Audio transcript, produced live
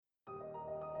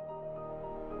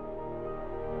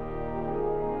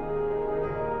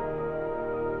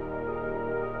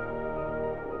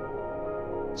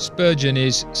Spurgeon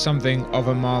is something of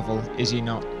a marvel, is he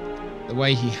not? The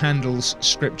way he handles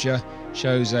Scripture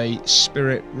shows a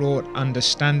spirit-wrought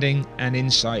understanding and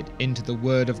insight into the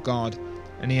Word of God,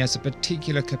 and he has a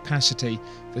particular capacity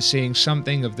for seeing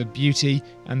something of the beauty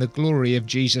and the glory of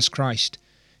Jesus Christ.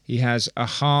 He has a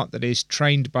heart that is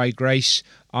trained by grace,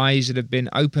 eyes that have been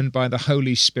opened by the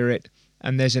Holy Spirit,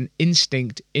 and there's an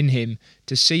instinct in him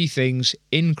to see things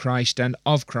in Christ and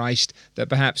of Christ that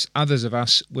perhaps others of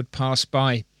us would pass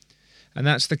by. And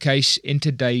that's the case in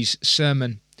today's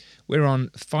sermon. We're on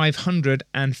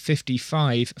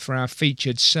 555 for our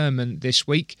featured sermon this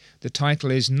week. The title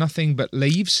is Nothing But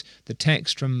Leaves, the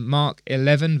text from Mark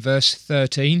 11 verse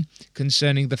 13,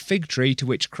 concerning the fig tree to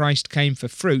which Christ came for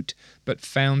fruit, but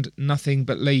found nothing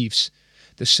but leaves.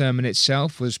 The sermon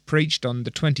itself was preached on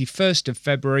the 21st of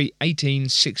February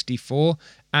 1864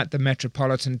 at the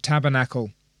Metropolitan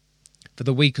Tabernacle. For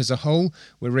the week as a whole,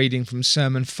 we're reading from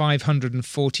Sermon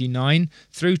 549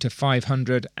 through to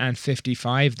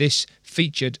 555, this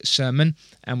featured sermon,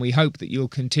 and we hope that you'll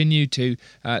continue to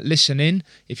listen in.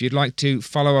 If you'd like to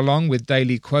follow along with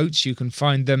daily quotes, you can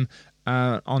find them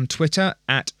on Twitter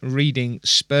at Reading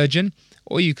Spurgeon,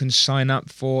 or you can sign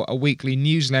up for a weekly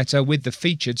newsletter with the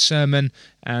featured sermon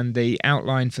and the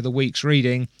outline for the week's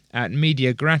reading at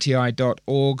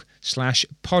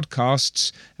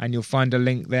mediagratiae.org/podcasts, and you'll find a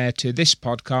link there to this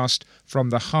podcast from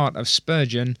the Heart of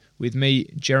Spurgeon with me,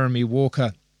 Jeremy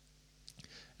Walker.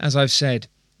 As I've said,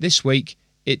 this week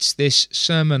it's this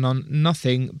sermon on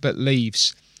nothing but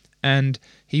leaves, and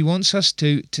he wants us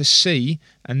to see,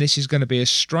 and this is going to be a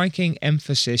striking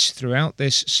emphasis throughout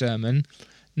this sermon,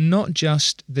 not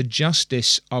just the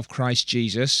justice of Christ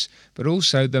Jesus, but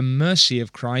also the mercy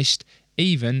of Christ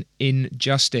even in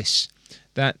justice.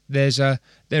 That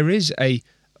there is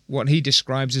what he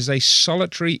describes as a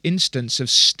solitary instance of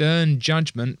stern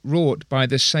judgment wrought by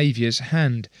the Saviour's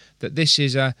hand, that this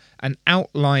is an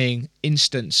outlying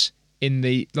instance in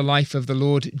the life of the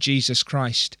Lord Jesus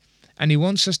Christ. And he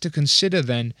wants us to consider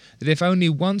then that if only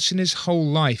once in his whole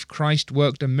life Christ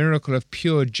worked a miracle of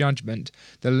pure judgment,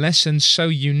 the lesson so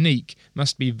unique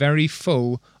must be very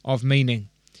full of meaning.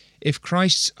 If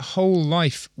Christ's whole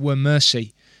life were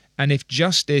mercy, and if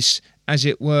justice, as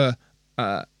it were,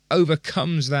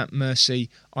 overcomes that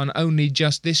mercy on only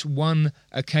just this one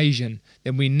occasion,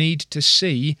 then we need to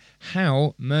see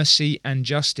how mercy and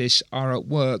justice are at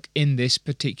work in this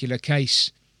particular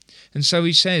case. And so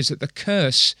he says that the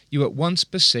curse you at once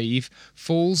perceive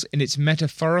falls in its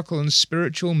metaphorical and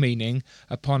spiritual meaning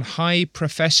upon high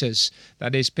professors,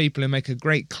 that is, people who make a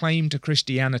great claim to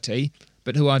Christianity,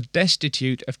 but who are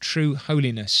destitute of true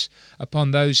holiness,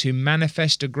 upon those who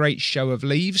manifest a great show of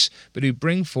leaves, but who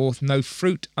bring forth no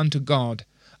fruit unto God.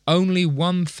 Only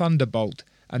one thunderbolt,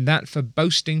 and that for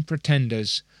boasting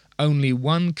pretenders. Only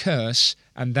one curse,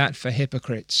 and that for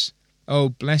hypocrites. O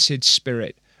blessed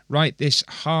Spirit, write this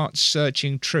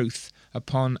heart-searching truth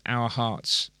upon our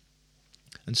hearts.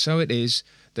 And so it is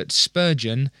that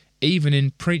Spurgeon, even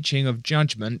in preaching of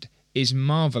judgment, is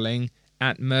marvelling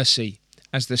at mercy,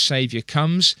 as the Saviour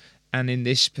comes, and in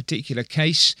this particular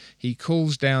case he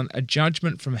calls down a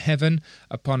judgment from heaven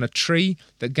upon a tree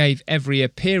that gave every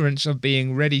appearance of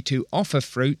being ready to offer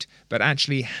fruit, but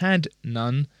actually had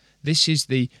none. This is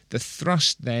the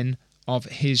thrust then of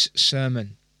his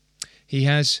sermon. He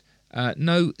has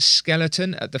no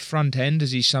skeleton at the front end,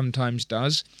 as he sometimes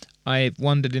does. I've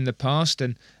wondered in the past,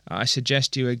 and I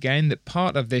suggest to you again, that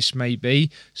part of this may be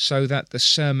so that the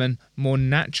sermon more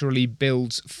naturally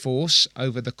builds force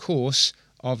over the course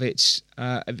of its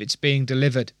being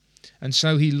delivered. And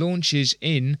so he launches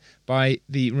in by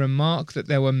the remark that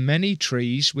there were many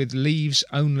trees with leaves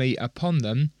only upon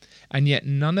them, and yet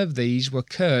none of these were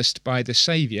cursed by the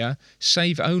Saviour,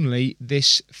 save only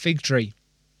this fig tree.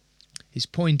 His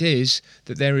point is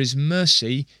that there is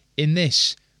mercy in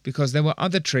this, because there were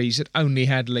other trees that only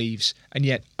had leaves, and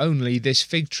yet only this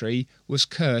fig tree was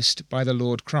cursed by the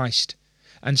Lord Christ.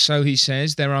 And so he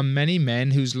says there are many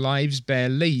men whose lives bear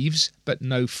leaves, but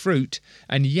no fruit,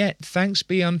 and yet, thanks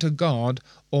be unto God,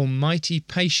 almighty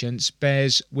patience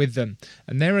bears with them.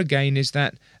 And there again is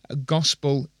that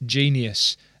gospel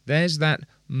genius. There's that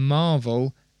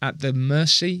marvel at the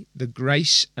mercy, the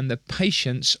grace, and the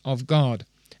patience of God.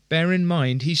 Bear in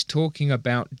mind, he's talking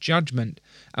about judgment,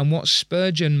 and what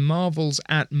Spurgeon marvels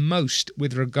at most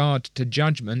with regard to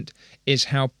judgment is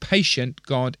how patient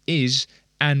God is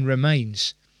and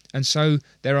remains. And so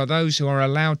there are those who are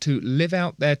allowed to live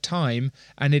out their time,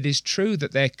 and it is true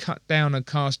that they're cut down and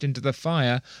cast into the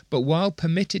fire, but while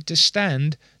permitted to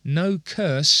stand, no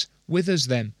curse withers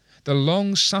them. The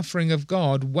long suffering of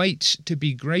God waits to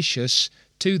be gracious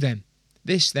to them.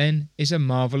 This then is a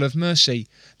marvel of mercy,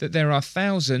 that there are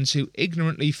thousands who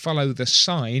ignorantly follow the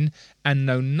sign and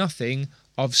know nothing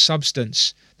of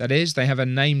substance. That is, they have a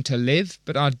name to live,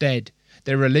 but are dead.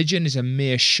 Their religion is a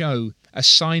mere show, a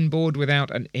signboard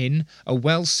without an inn, a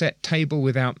well-set table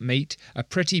without meat, a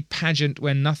pretty pageant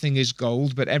where nothing is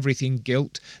gold, but everything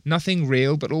gilt, nothing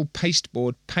real, but all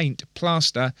pasteboard, paint,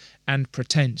 plaster, and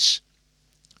pretence.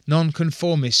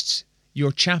 Nonconformists,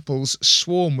 your chapels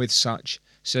swarm with such,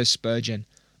 says Spurgeon,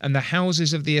 and the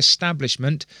houses of the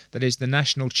establishment, that is the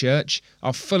national church,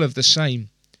 are full of the same.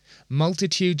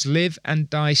 Multitudes live and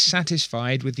die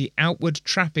satisfied with the outward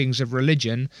trappings of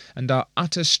religion and are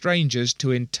utter strangers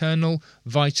to internal,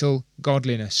 vital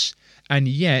godliness, and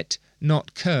yet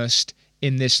not cursed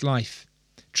in this life.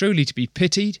 Truly to be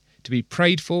pitied, to be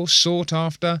prayed for, sought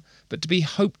after, but to be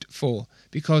hoped for,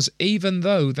 because even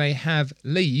though they have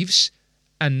leaves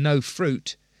and no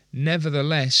fruit,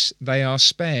 nevertheless they are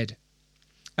spared.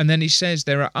 And then he says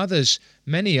there are others,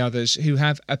 many others, who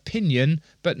have opinion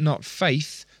but not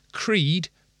faith, creed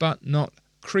but not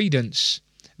credence.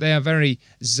 They are very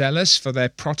zealous for their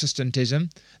Protestantism.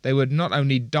 They would not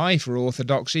only die for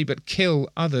orthodoxy but kill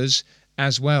others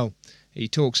as well. He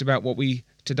talks about what we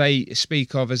today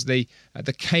speak of as the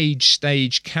cage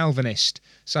stage Calvinist.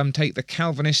 Some take the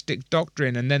Calvinistic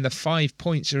doctrine and then the 5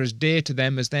 points are as dear to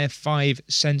them as their 5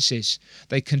 senses.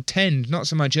 They contend not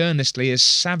so much earnestly as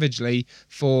savagely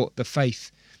for the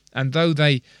faith. And though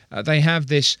they have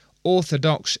this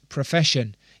orthodox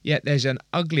profession, yet there's an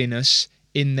ugliness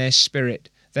in their spirit.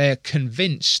 They are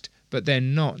convinced, but they're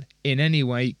not in any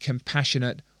way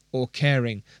compassionate or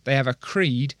caring. They have a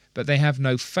creed, but they have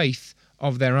no faith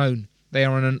of their own. They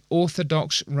are on an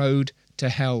orthodox road to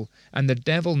hell, and the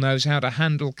devil knows how to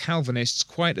handle Calvinists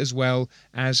quite as well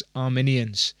as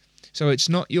Arminians. So it's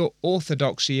not your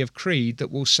orthodoxy of creed that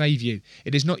will save you.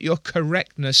 It is not your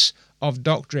correctness of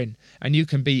doctrine, and you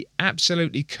can be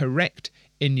absolutely correct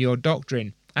in your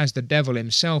doctrine, as the devil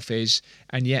himself is,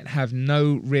 and yet have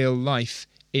no real life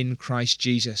in Christ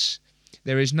Jesus.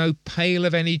 There is no pale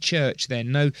of any church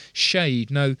then, no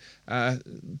shade, no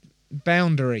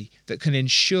boundary that can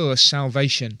ensure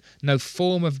salvation, no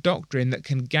form of doctrine that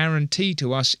can guarantee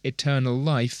to us eternal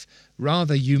life.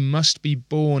 Rather, you must be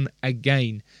born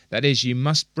again. That is, you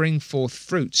must bring forth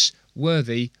fruits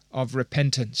worthy of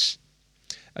repentance.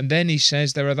 And then he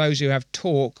says there are those who have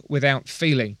talk without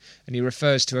feeling, and he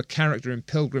refers to a character in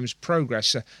Pilgrim's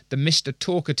Progress, the Mr.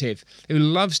 Talkative, who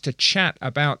loves to chat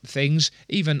about things,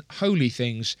 even holy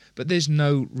things, but there's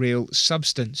no real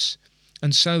substance.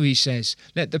 And so he says,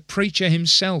 let the preacher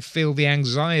himself feel the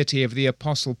anxiety of the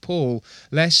Apostle Paul,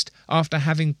 lest, after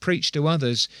having preached to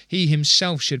others, he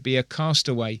himself should be a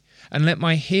castaway. And let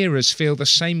my hearers feel the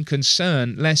same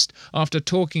concern, lest, after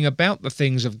talking about the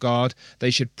things of God,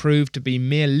 they should prove to be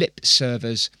mere lip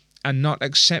servers, and not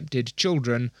accepted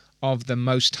children of the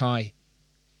Most High.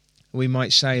 We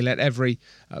might say, let every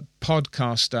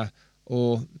podcaster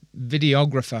or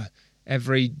videographer,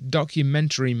 every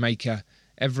documentary maker,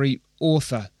 every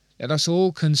author, let us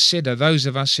all consider, those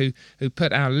of us who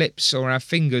put our lips or our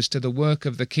fingers to the work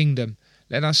of the kingdom,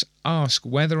 let us ask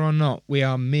whether or not we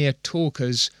are mere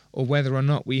talkers or whether or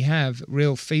not we have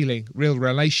real feeling, real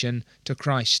relation to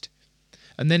Christ.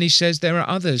 And then he says there are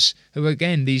others who,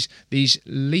 again, these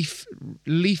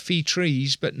leafy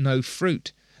trees but no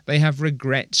fruit. They have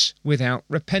regrets without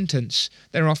repentance.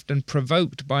 They're often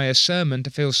provoked by a sermon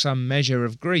to feel some measure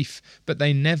of grief, but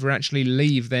they never actually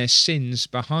leave their sins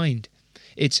behind.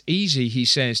 It's easy, he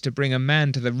says, to bring a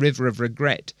man to the river of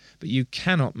regret, but you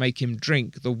cannot make him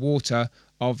drink the water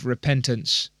of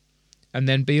repentance. And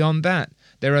then beyond that,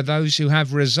 there are those who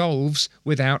have resolves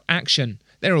without action.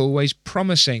 They're always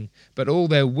promising, but all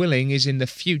they're willing is in the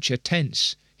future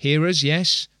tense. Hearers,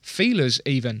 yes, feelers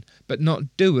even, but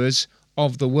not doers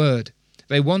of the word.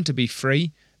 They want to be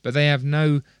free, but they have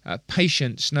no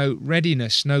patience, no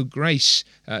readiness, no grace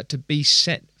to be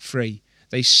set free.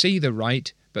 They see the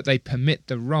right, but they permit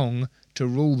the wrong to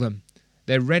rule them.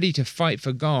 They're ready to fight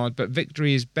for God, but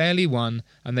victory is barely won,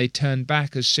 and they turn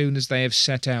back as soon as they have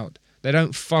set out. They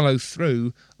don't follow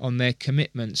through on their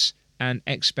commitments and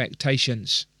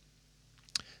expectations.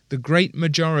 The great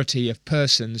majority of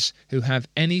persons who have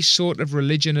any sort of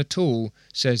religion at all,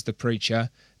 says the preacher,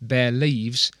 bear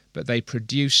leaves, but they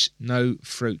produce no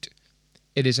fruit.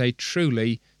 It is a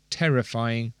truly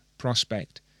terrifying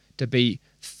prospect, to be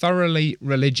thoroughly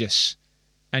religious,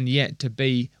 and yet to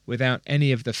be without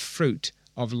any of the fruit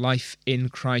of life in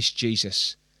Christ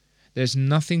Jesus. There's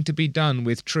nothing to be done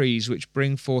with trees which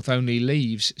bring forth only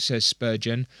leaves, says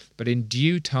Spurgeon, but in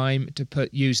due time to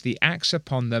use the axe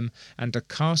upon them and to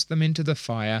cast them into the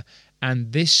fire,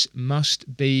 and this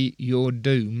must be your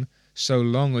doom so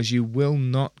long as you will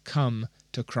not come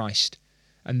to Christ.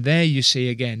 And there you see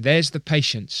again, there's the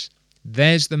patience,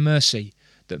 there's the mercy,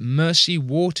 that mercy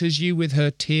waters you with her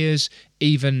tears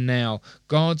even now.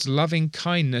 God's loving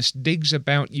kindness digs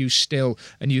about you still.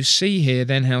 And you see here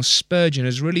then how Spurgeon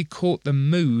has really caught the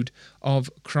mood of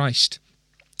Christ.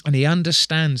 And he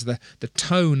understands the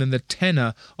tone and the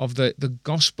tenor of the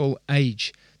gospel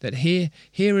age. That here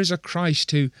is a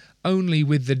Christ who only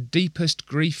with the deepest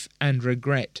grief and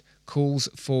regret calls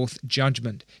forth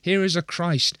judgment. Here is a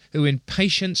Christ who in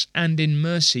patience and in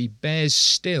mercy bears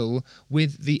still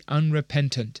with the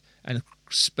unrepentant, and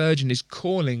Spurgeon is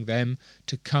calling them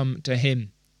to come to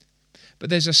him. But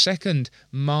there's a second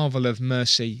marvel of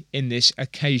mercy in this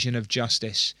occasion of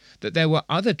justice, that there were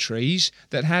other trees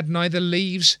that had neither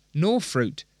leaves nor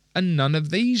fruit, and none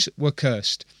of these were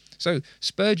cursed. So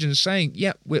Spurgeon's saying,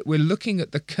 we're looking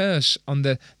at the curse on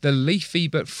the leafy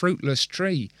but fruitless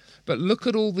tree. But look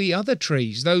at all the other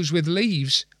trees, those with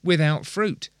leaves without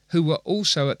fruit, who were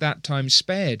also at that time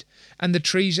spared, and the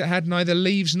trees that had neither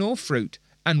leaves nor fruit,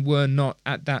 and were not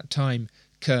at that time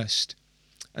cursed.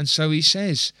 And so he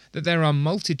says that there are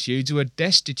multitudes who are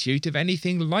destitute of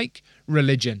anything like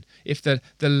religion. If the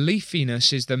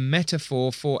leafiness is the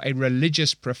metaphor for a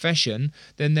religious profession,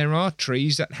 then there are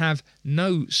trees that have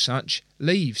no such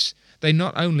leaves. They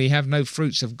not only have no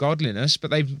fruits of godliness,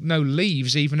 but they've no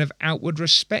leaves even of outward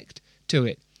respect to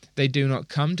it. They do not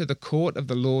come to the court of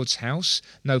the Lord's house.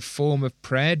 No form of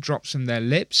prayer drops from their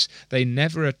lips. They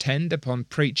never attend upon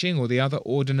preaching or the other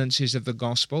ordinances of the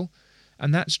gospel.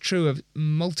 And that's true of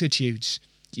multitudes.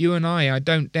 You and I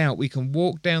don't doubt, we can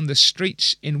walk down the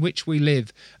streets in which we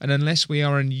live, and unless we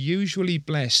are unusually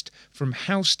blessed from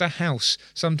house to house,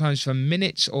 sometimes for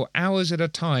minutes or hours at a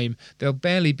time, there'll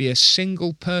barely be a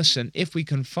single person, if we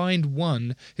can find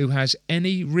one, who has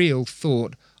any real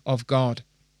thought of God.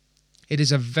 It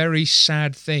is a very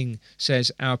sad thing,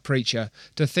 says our preacher,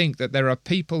 to think that there are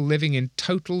people living in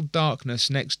total darkness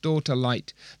next door to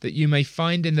light, that you may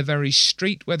find in the very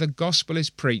street where the gospel is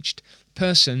preached,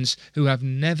 persons who have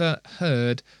never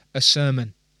heard a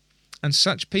sermon. And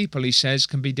such people, he says,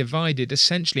 can be divided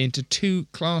essentially into two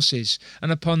classes,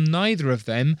 and upon neither of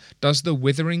them does the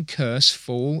withering curse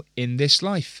fall in this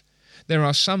life. There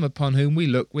are some upon whom we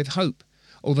look with hope.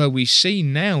 Although we see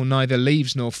now neither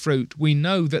leaves nor fruit, we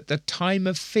know that the time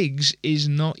of figs is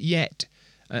not yet.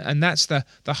 And that's the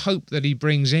hope that he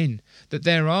brings in, that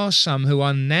there are some who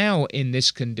are now in this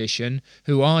condition,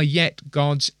 who are yet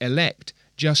God's elect,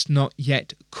 just not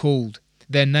yet called.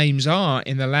 Their names are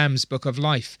in the Lamb's Book of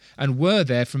Life, and were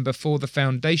there from before the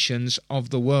foundations of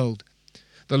the world.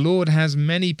 The Lord has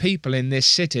many people in this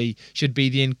city, should be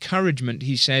the encouragement,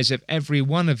 he says, of every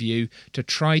one of you to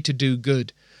try to do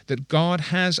good. That God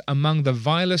has among the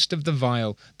vilest of the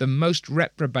vile, the most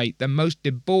reprobate, the most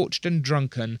debauched and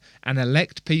drunken, and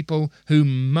elect people who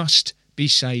must be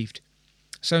saved.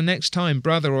 So next time,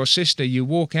 brother or sister, you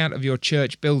walk out of your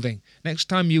church building, next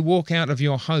time you walk out of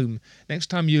your home, next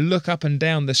time you look up and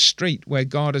down the street where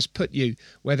God has put you,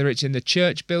 whether it's in the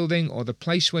church building or the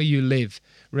place where you live,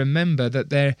 remember that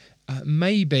there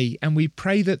may be, and we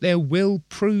pray that there will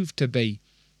prove to be,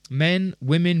 men,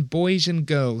 women, boys and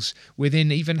girls within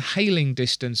even hailing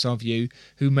distance of you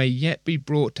who may yet be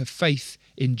brought to faith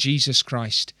in Jesus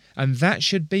Christ. And that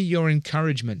should be your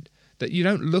encouragement, that you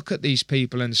don't look at these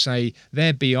people and say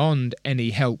they're beyond any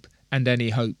help and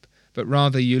any hope, but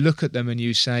rather you look at them and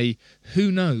you say,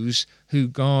 who knows who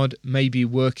God may be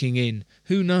working in?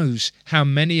 Who knows how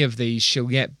many of these shall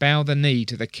yet bow the knee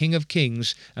to the King of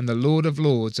Kings and the Lord of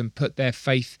Lords and put their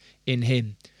faith in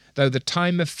him? Though the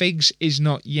time of figs is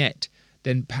not yet,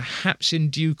 then perhaps in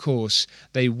due course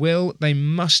they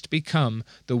must become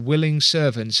the willing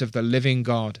servants of the living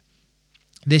God.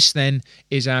 This then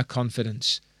is our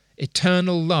confidence.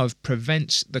 Eternal love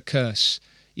prevents the curse.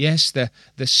 Yes, the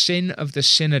sin of the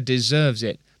sinner deserves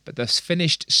it, but the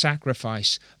finished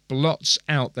sacrifice blots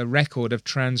out the record of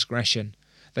transgression.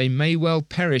 They may well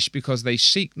perish because they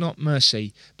seek not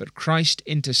mercy, but Christ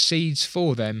intercedes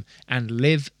for them, and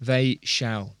live they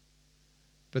shall.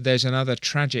 But there's another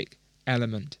tragic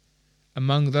element.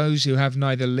 Among those who have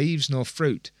neither leaves nor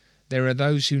fruit, there are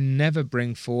those who never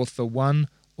bring forth the one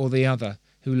or the other,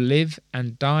 who live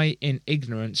and die in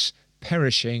ignorance,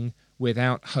 perishing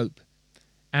without hope.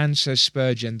 And, says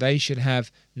Spurgeon, they should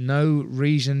have no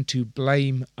reason to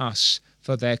blame us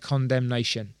for their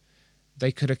condemnation.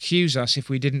 They could accuse us if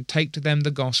we didn't take to them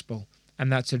the gospel, and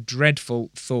that's a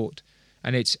dreadful thought.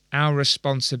 And it's our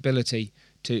responsibility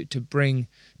to bring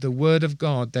the Word of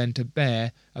God then to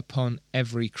bear upon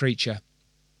every creature.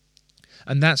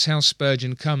 And that's how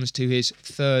Spurgeon comes to his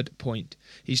third point.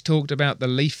 He's talked about the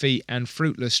leafy and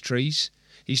fruitless trees.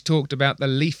 He's talked about the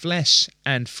leafless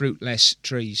and fruitless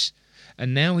trees.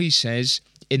 And now he says,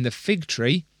 in the fig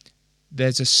tree,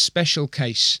 there's a special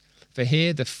case. For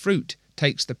here the fruit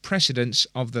takes the precedence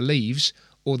of the leaves,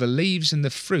 or the leaves and the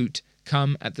fruit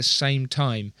come at the same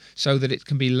time, so that it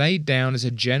can be laid down as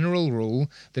a general rule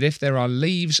that if there are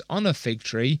leaves on a fig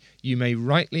tree, you may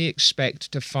rightly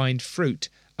expect to find fruit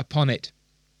upon it.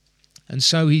 And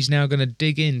so he's now going to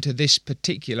dig into this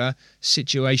particular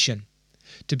situation.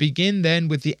 To begin then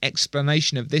with the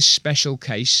explanation of this special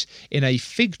case, in a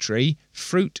fig tree,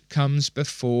 fruit comes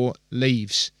before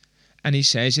leaves. And he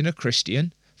says in a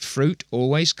Christian, fruit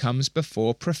always comes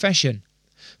before profession.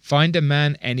 Find a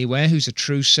man anywhere who's a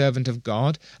true servant of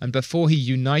God, and before he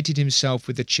united himself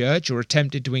with the church or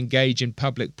attempted to engage in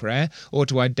public prayer or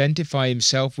to identify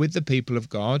himself with the people of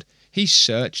God, he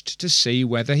searched to see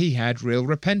whether he had real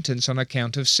repentance on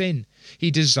account of sin.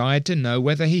 He desired to know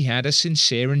whether he had a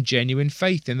sincere and genuine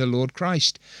faith in the Lord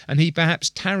Christ, and he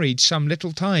perhaps tarried some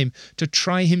little time to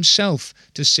try himself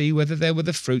to see whether there were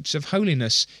the fruits of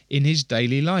holiness in his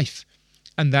daily life.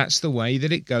 And that's the way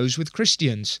that it goes with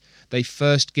Christians. They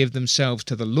first give themselves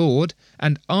to the Lord,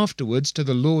 and afterwards to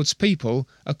the Lord's people,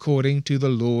 according to the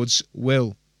Lord's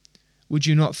will. Would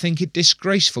you not think it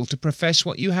disgraceful to profess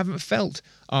what you haven't felt?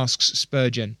 Asks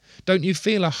Spurgeon. Don't you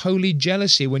feel a holy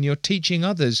jealousy when you're teaching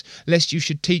others, lest you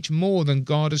should teach more than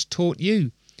God has taught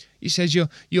you? He says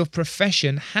your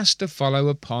profession has to follow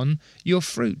upon your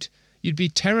fruit. You'd be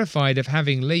terrified of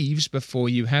having leaves before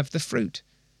you have the fruit.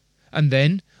 And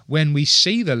then, when we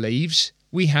see the leaves,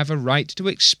 we have a right to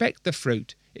expect the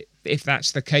fruit, if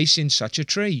that's the case in such a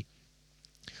tree.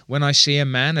 When I see a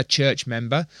man, a church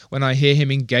member, when I hear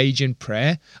him engage in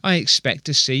prayer, I expect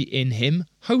to see in him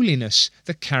holiness,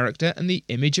 the character and the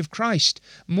image of Christ.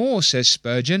 More, says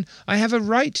Spurgeon, I have a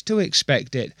right to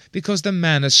expect it, because the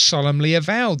man has solemnly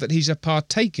avowed that he's a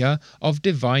partaker of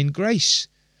divine grace.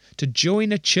 To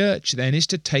join a church, then, is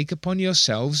to take upon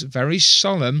yourselves very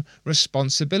solemn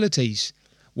responsibilities.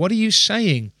 What are you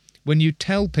saying when you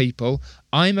tell people,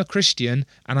 I'm a Christian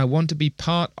and I want to be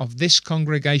part of this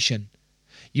congregation?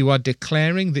 You are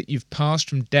declaring that you've passed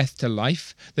from death to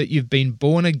life, that you've been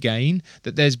born again,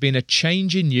 that there's been a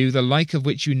change in you, the like of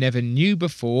which you never knew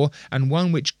before, and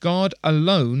one which God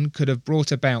alone could have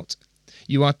brought about.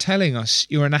 You are telling us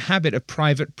you're in a habit of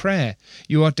private prayer.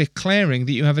 You are declaring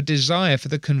that you have a desire for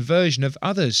the conversion of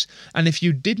others, and if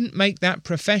you didn't make that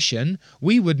profession,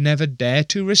 we would never dare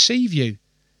to receive you.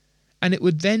 And it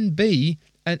would then be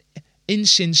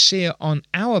insincere on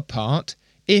our part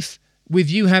if, with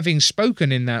you having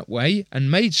spoken in that way and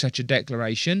made such a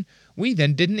declaration, we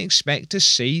then didn't expect to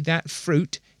see that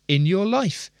fruit in your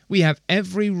life. We have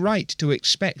every right to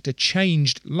expect a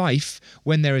changed life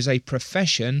when there is a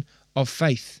profession of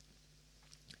faith.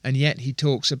 And yet he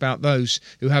talks about those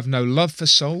who have no love for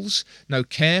souls, no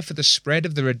care for the spread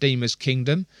of the Redeemer's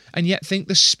kingdom, and yet think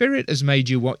the Spirit has made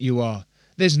you what you are.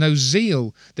 There's no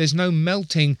zeal, there's no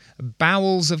melting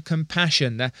bowels of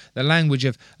compassion, the language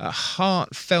of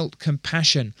heartfelt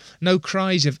compassion, no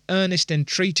cries of earnest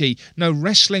entreaty, no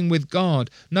wrestling with God,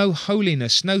 no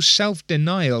holiness, no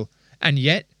self-denial. And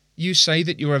yet you say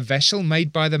that you're a vessel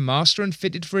made by the Master and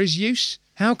fitted for his use?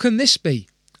 How can this be?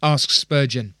 Asks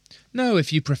Spurgeon. No,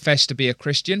 if you profess to be a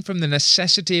Christian, from the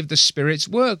necessity of the Spirit's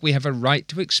work, we have a right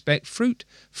to expect fruit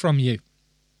from you.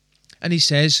 And he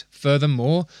says,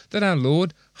 furthermore, that our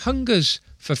Lord hungers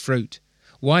for fruit.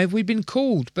 Why have we been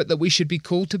called, but that we should be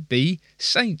called to be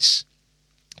saints?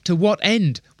 To what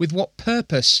end, with what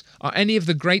purpose, are any of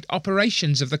the great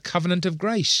operations of the covenant of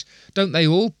grace? Don't they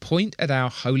all point at our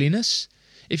holiness?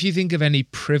 If you think of any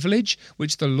privilege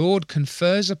which the Lord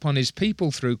confers upon his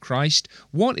people through Christ,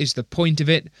 what is the point of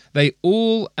it? They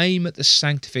all aim at the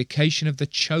sanctification of the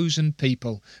chosen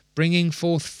people, bringing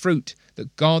forth fruit,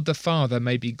 that God the Father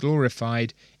may be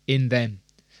glorified in them.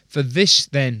 For this,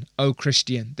 then, O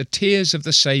Christian, the tears of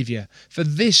the Saviour, for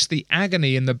this the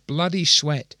agony and the bloody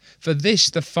sweat, for this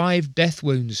the 5 death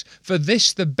wounds, for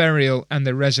this the burial and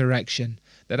the resurrection,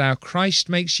 that our Christ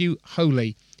makes you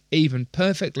holy, even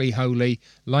perfectly holy,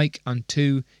 like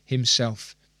unto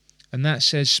himself. And that,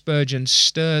 says Spurgeon,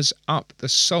 stirs up the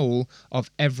soul of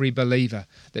every believer,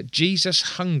 that Jesus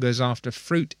hungers after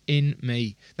fruit in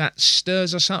me. That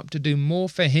stirs us up to do more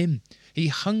for him. He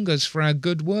hungers for our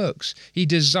good works. He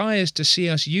desires to see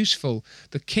us useful.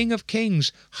 The King of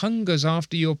Kings hungers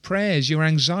after your prayers, your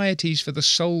anxieties for the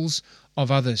souls of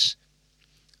others.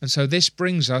 And so this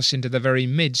brings us into the very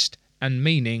midst and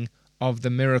meaning of the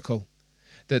miracle.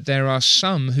 That there are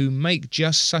some who make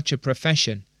just such a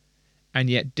profession, and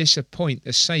yet disappoint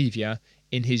the Saviour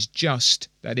in his just,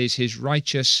 that is, his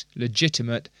righteous,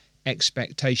 legitimate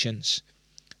expectations.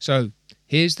 So,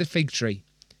 here's the fig tree.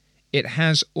 It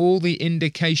has all the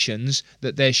indications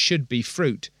that there should be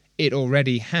fruit. It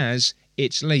already has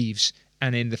its leaves,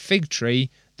 and in the fig tree,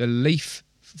 the leaf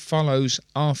follows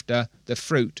after the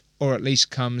fruit, or at least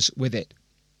comes with it.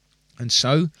 And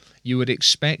so, you would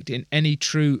expect in any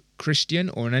true Christian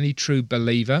or in any true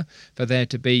believer for there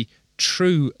to be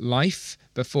true life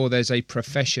before there's a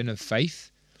profession of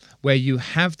faith. Where you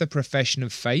have the profession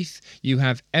of faith, you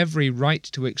have every right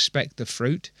to expect the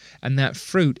fruit, and that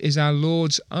fruit is our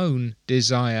Lord's own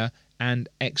desire and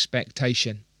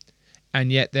expectation.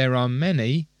 And yet there are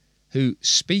many who,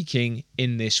 speaking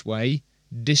in this way,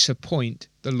 disappoint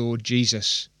the Lord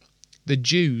Jesus. The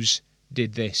Jews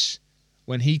did this.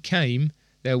 When he came,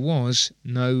 there was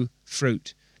no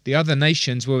fruit. The other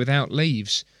nations were without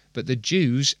leaves, but the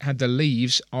Jews had the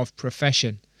leaves of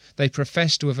profession. They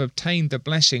professed to have obtained the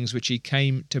blessings which he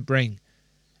came to bring,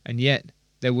 and yet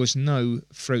there was no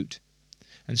fruit.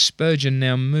 And Spurgeon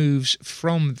now moves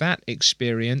from that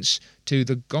experience to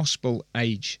the gospel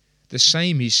age. The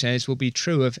same, he says, will be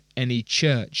true of any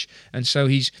church. And so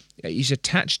he's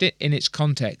attached it in its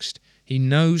context. He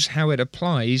knows how it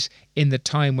applies in the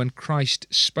time when Christ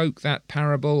spoke that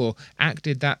parable or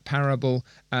acted that parable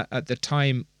at the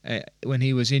time when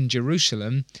he was in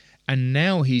Jerusalem. And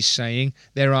now he's saying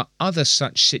there are other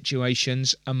such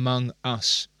situations among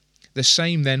us. The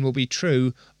same then will be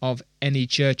true of any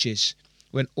churches.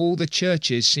 When all the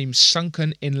churches seem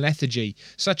sunken in lethargy,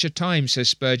 such a time, says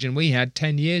Spurgeon, we had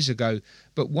 10 years ago,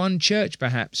 but one church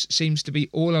perhaps seems to be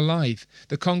all alive.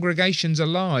 The congregations are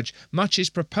large, much is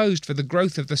proposed for the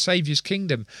growth of the Saviour's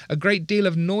kingdom, a great deal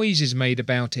of noise is made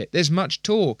about it, there's much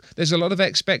talk, there's a lot of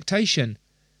expectation.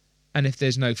 And if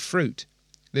there's no fruit,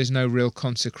 there's no real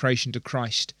consecration to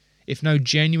Christ. If no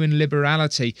genuine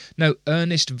liberality, no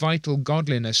earnest vital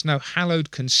godliness, no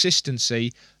hallowed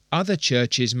consistency, other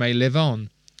churches may live on,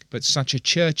 but such a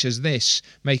church as this,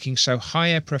 making so high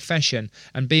a profession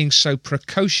and being so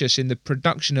precocious in the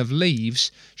production of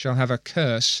leaves, shall have a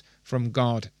curse from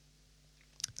God.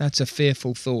 That's a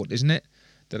fearful thought, isn't it?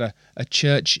 That a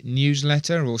church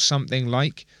newsletter or something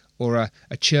like, or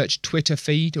a church Twitter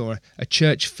feed or a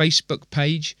church Facebook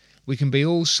page, we can be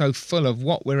all so full of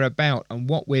what we're about and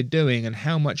what we're doing and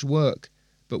how much work,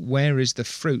 but where is the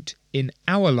fruit in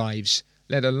our lives,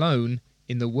 let alone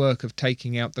in the work of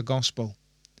taking out the gospel?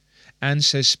 And,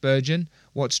 says Spurgeon,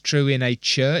 what's true in a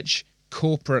church,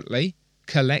 corporately,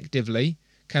 collectively,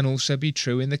 can also be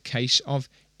true in the case of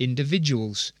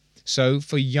individuals. So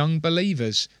for young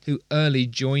believers who early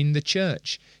join the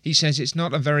church, he says it's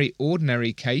not a very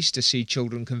ordinary case to see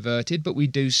children converted, but we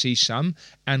do see some,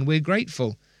 and we're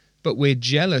grateful. But we're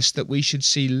jealous that we should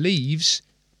see leaves,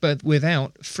 but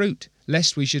without fruit,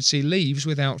 lest we should see leaves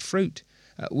without fruit.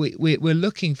 We're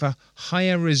looking for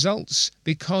higher results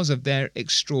because of their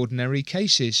extraordinary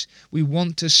cases. We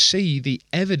want to see the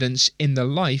evidence in the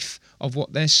life of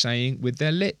what they're saying with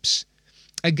their lips.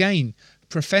 Again,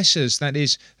 professors, that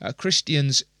is,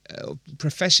 Christians,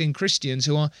 professing Christians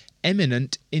who are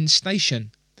eminent in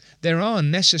station. There are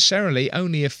necessarily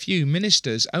only a few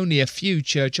ministers, only a few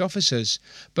church officers,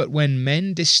 but when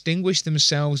men distinguish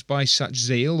themselves by such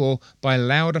zeal or by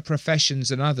louder professions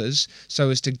than others, so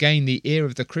as to gain the ear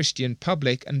of the Christian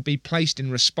public and be placed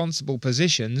in responsible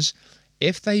positions,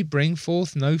 if they bring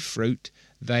forth no fruit,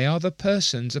 they are the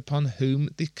persons upon whom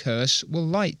the curse will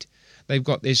light. They've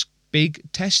got this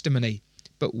big testimony,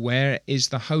 but where is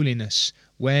the holiness?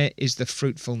 Where is the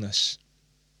fruitfulness?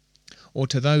 Or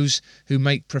to those who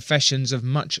make professions of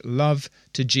much love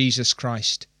to Jesus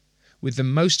Christ. With the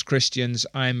most Christians,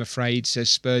 I am afraid, says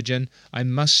Spurgeon, I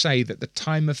must say that the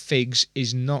time of figs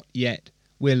is not yet.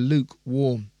 We're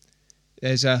lukewarm.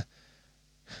 There's a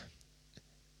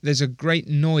great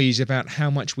noise about how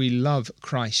much we love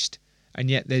Christ, and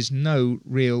yet there's no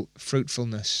real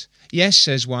fruitfulness. Yes,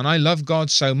 says one, I love God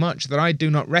so much that I do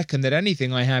not reckon that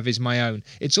anything I have is my own.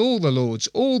 It's all the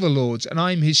Lord's, and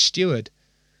I'm his steward.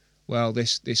 Well,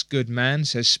 this good man,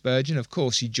 says Spurgeon, of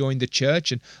course he joined the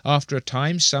church, and after a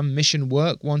time some mission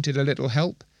work wanted a little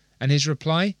help. And his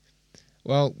reply?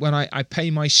 Well, when I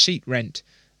pay my seat rent,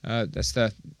 that's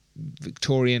the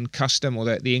Victorian custom, or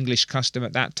the English custom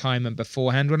at that time and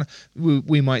beforehand, when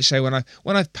we might say, when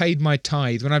I've paid my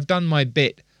tithe, when I've done my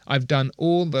bit, I've done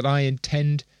all that I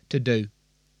intend to do.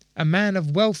 A man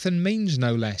of wealth and means,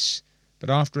 no less. But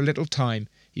after a little time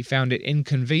he found it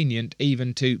inconvenient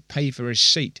even to pay for his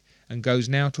seat, and goes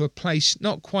now to a place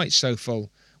not quite so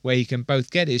full, where he can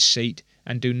both get his seat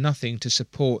and do nothing to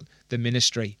support the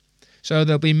ministry. So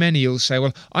there'll be many who'll say,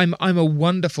 well, I'm a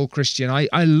wonderful Christian.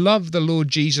 I love the Lord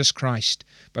Jesus Christ.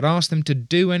 But ask them to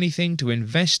do anything, to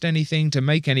invest anything, to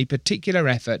make any particular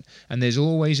effort, and there's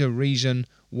always a reason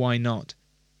why not.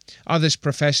 Others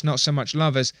profess not so much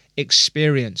love as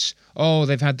experience. Oh,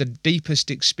 they've had the deepest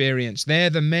experience. They're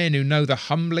the men who know the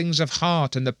humblings of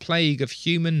heart and the plague of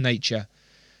human nature.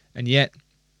 And yet,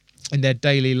 in their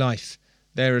daily life,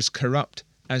 they're as corrupt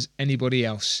as anybody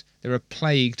else. They're a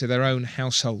plague to their own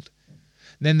household.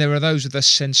 Then there are those with a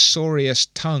censorious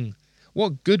tongue.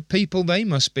 What good people they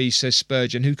must be, says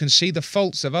Spurgeon, who can see the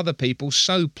faults of other people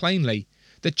so plainly.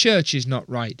 The church is not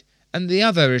right, and the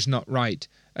other is not right.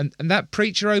 And that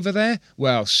preacher over there?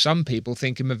 Well, some people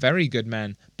think him a very good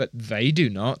man, but they do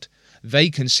not. They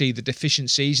can see the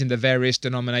deficiencies in the various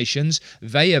denominations.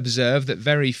 They observe that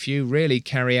very few really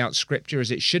carry out Scripture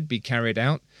as it should be carried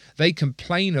out. They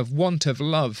complain of want of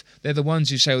love. They're the ones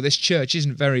who say, well, this church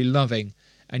isn't very loving.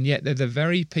 And yet they're the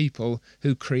very people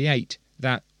who create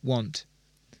that want.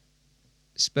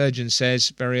 Spurgeon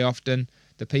says very often,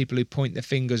 the people who point the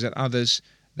fingers at others,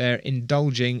 they're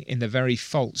indulging in the very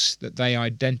faults that they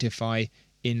identify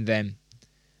in them.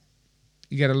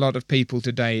 You get a lot of people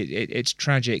today, it's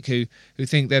tragic, who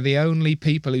think they're the only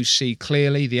people who see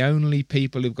clearly, the only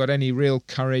people who've got any real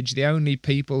courage, the only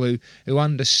people who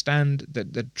understand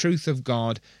the truth of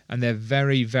God, and they're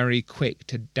very, very quick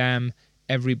to damn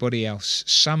everybody else.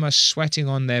 Summer sweating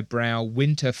on their brow,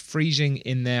 winter freezing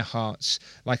in their hearts,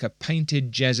 like a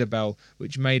painted Jezebel,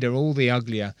 which made her all the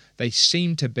uglier. They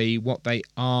seem to be what they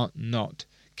are not.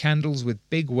 Candles with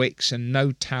big wicks and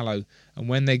no tallow, and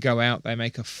when they go out they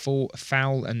make a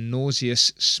foul and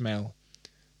nauseous smell.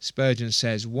 Spurgeon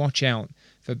says, watch out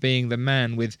for being the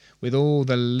man with all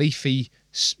the leafy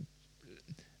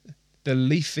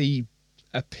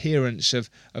appearance of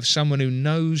someone who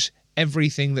knows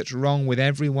everything that's wrong with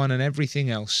everyone and everything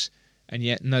else, and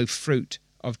yet no fruit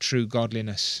of true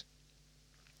godliness.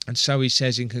 And so he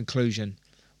says in conclusion,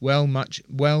 well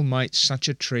might such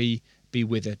a tree be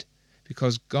withered,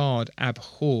 because God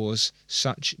abhors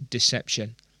such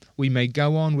deception. We may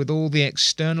go on with all the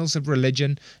externals of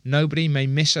religion. Nobody may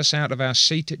miss us out of our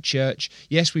seat at church.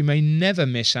 Yes, we may never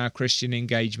miss our Christian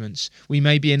engagements. We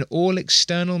may be in all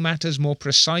external matters more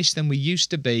precise than we used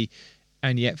to be,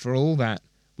 and yet for all that,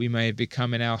 we may have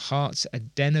become in our hearts a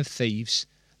den of thieves.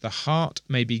 The heart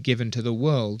may be given to the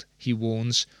world, he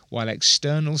warns, while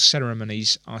external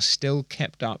ceremonies are still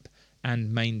kept up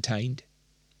and maintained.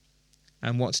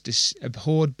 And what's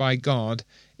abhorred by God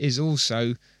is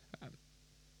also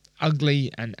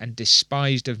ugly and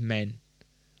despised of men.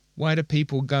 Why do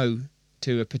people go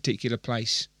to a particular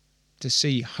place? To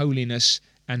see holiness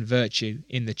and virtue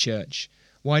in the church.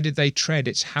 Why did they tread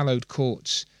its hallowed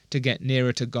courts? To get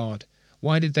nearer to God.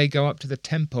 Why did they go up to the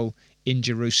temple in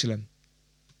Jerusalem?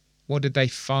 What did they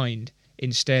find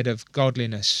instead of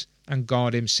godliness and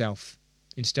God himself?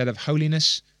 Instead of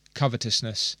holiness,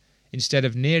 covetousness. Instead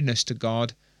of nearness to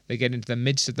God, they get into the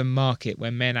midst of the market where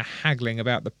men are haggling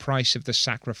about the price of the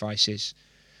sacrifices.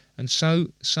 And so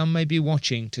some may be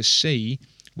watching to see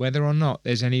whether or not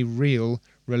there's any real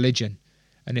religion.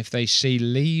 And if they see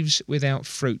leaves without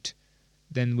fruit,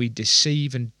 then we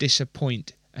deceive and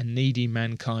disappoint a needy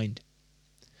mankind.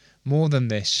 More than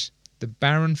this, the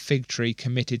barren fig tree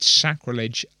committed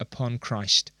sacrilege upon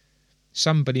Christ.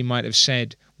 Somebody might have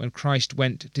said when Christ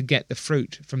went to get the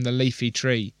fruit from the leafy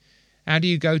tree, how do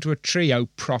you go to a tree, O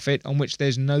prophet, on which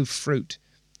there's no fruit?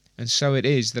 And so it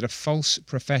is that a false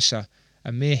professor,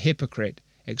 a mere hypocrite,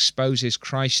 exposes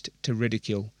Christ to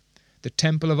ridicule. The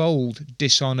temple of old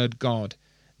dishonoured God.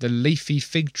 The leafy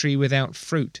fig tree without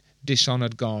fruit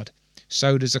dishonoured God.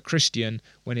 So does a Christian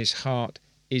when his heart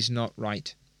is not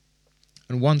right.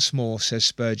 And once more, says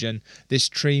Spurgeon, this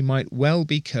tree might well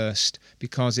be cursed,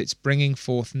 because its bringing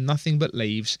forth nothing but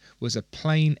leaves was a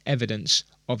plain evidence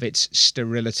of its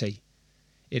sterility.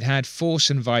 It had force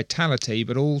and vitality,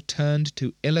 but all turned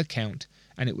to ill account,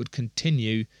 and it would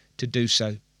continue to do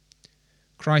so.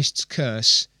 Christ's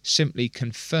curse simply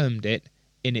confirmed it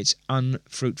in its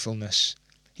unfruitfulness.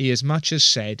 He as much as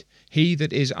said, "He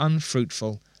that is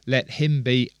unfruitful, let him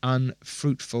be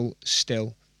unfruitful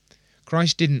still."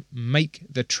 Christ didn't make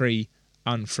the tree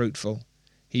unfruitful.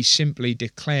 He simply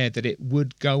declared that it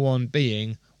would go on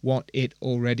being what it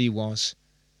already was.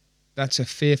 That's a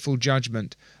fearful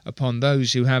judgment upon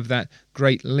those who have that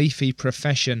great leafy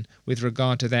profession with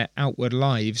regard to their outward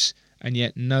lives, and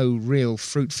yet no real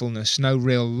fruitfulness, no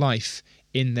real life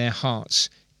in their hearts,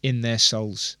 in their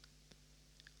souls.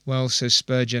 Well, says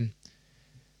Spurgeon,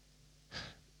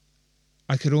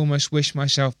 I could almost wish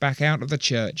myself back out of the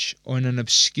church or in an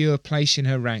obscure place in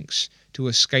her ranks to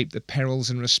escape the perils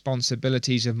and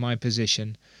responsibilities of my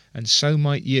position, and so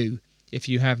might you, if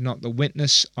you have not the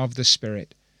witness of the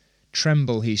Spirit.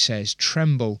 Tremble, he says,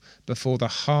 tremble before the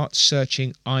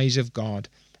heart-searching eyes of God,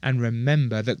 and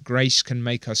remember that grace can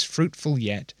make us fruitful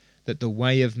yet, that the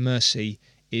way of mercy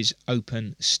is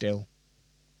open still.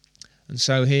 And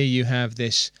so here you have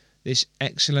this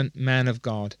excellent man of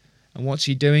God. And what's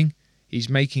he doing? He's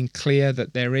making clear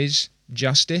that there is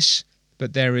justice,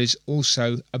 but there is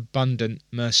also abundant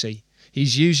mercy.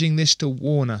 He's using this to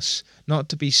warn us not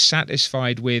to be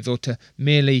satisfied with or to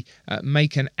merely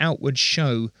make an outward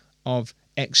show of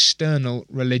external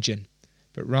religion,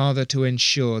 but rather to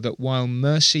ensure that while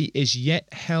mercy is yet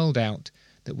held out,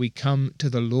 that we come to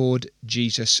the Lord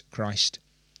Jesus Christ.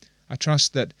 I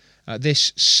trust that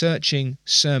this searching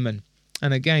sermon,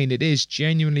 and again it is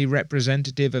genuinely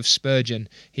representative of Spurgeon,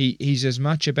 he's as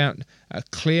much about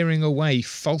clearing away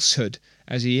falsehood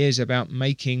as he is about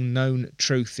making known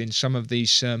truth in some of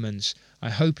these sermons.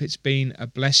 I hope it's been a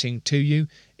blessing to you,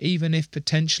 even if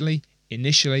potentially,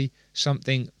 initially,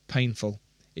 something painful.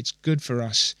 It's good for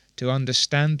us to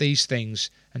understand these things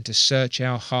and to search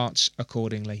our hearts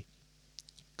accordingly.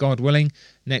 God willing,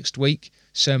 next week,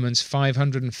 sermons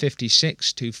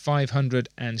 556 to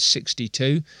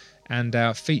 562, and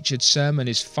our featured sermon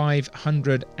is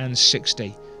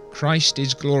 560. Christ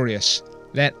is glorious.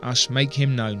 Let us make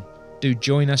him known. Do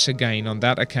join us again on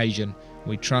that occasion.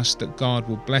 We trust that God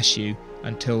will bless you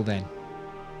until then.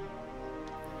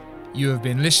 You have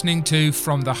been listening to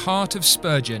From the Heart of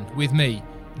Spurgeon with me,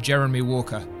 Jeremy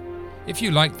Walker. If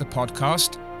you like the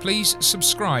podcast, please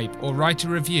subscribe or write a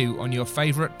review on your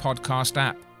favourite podcast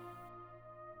app.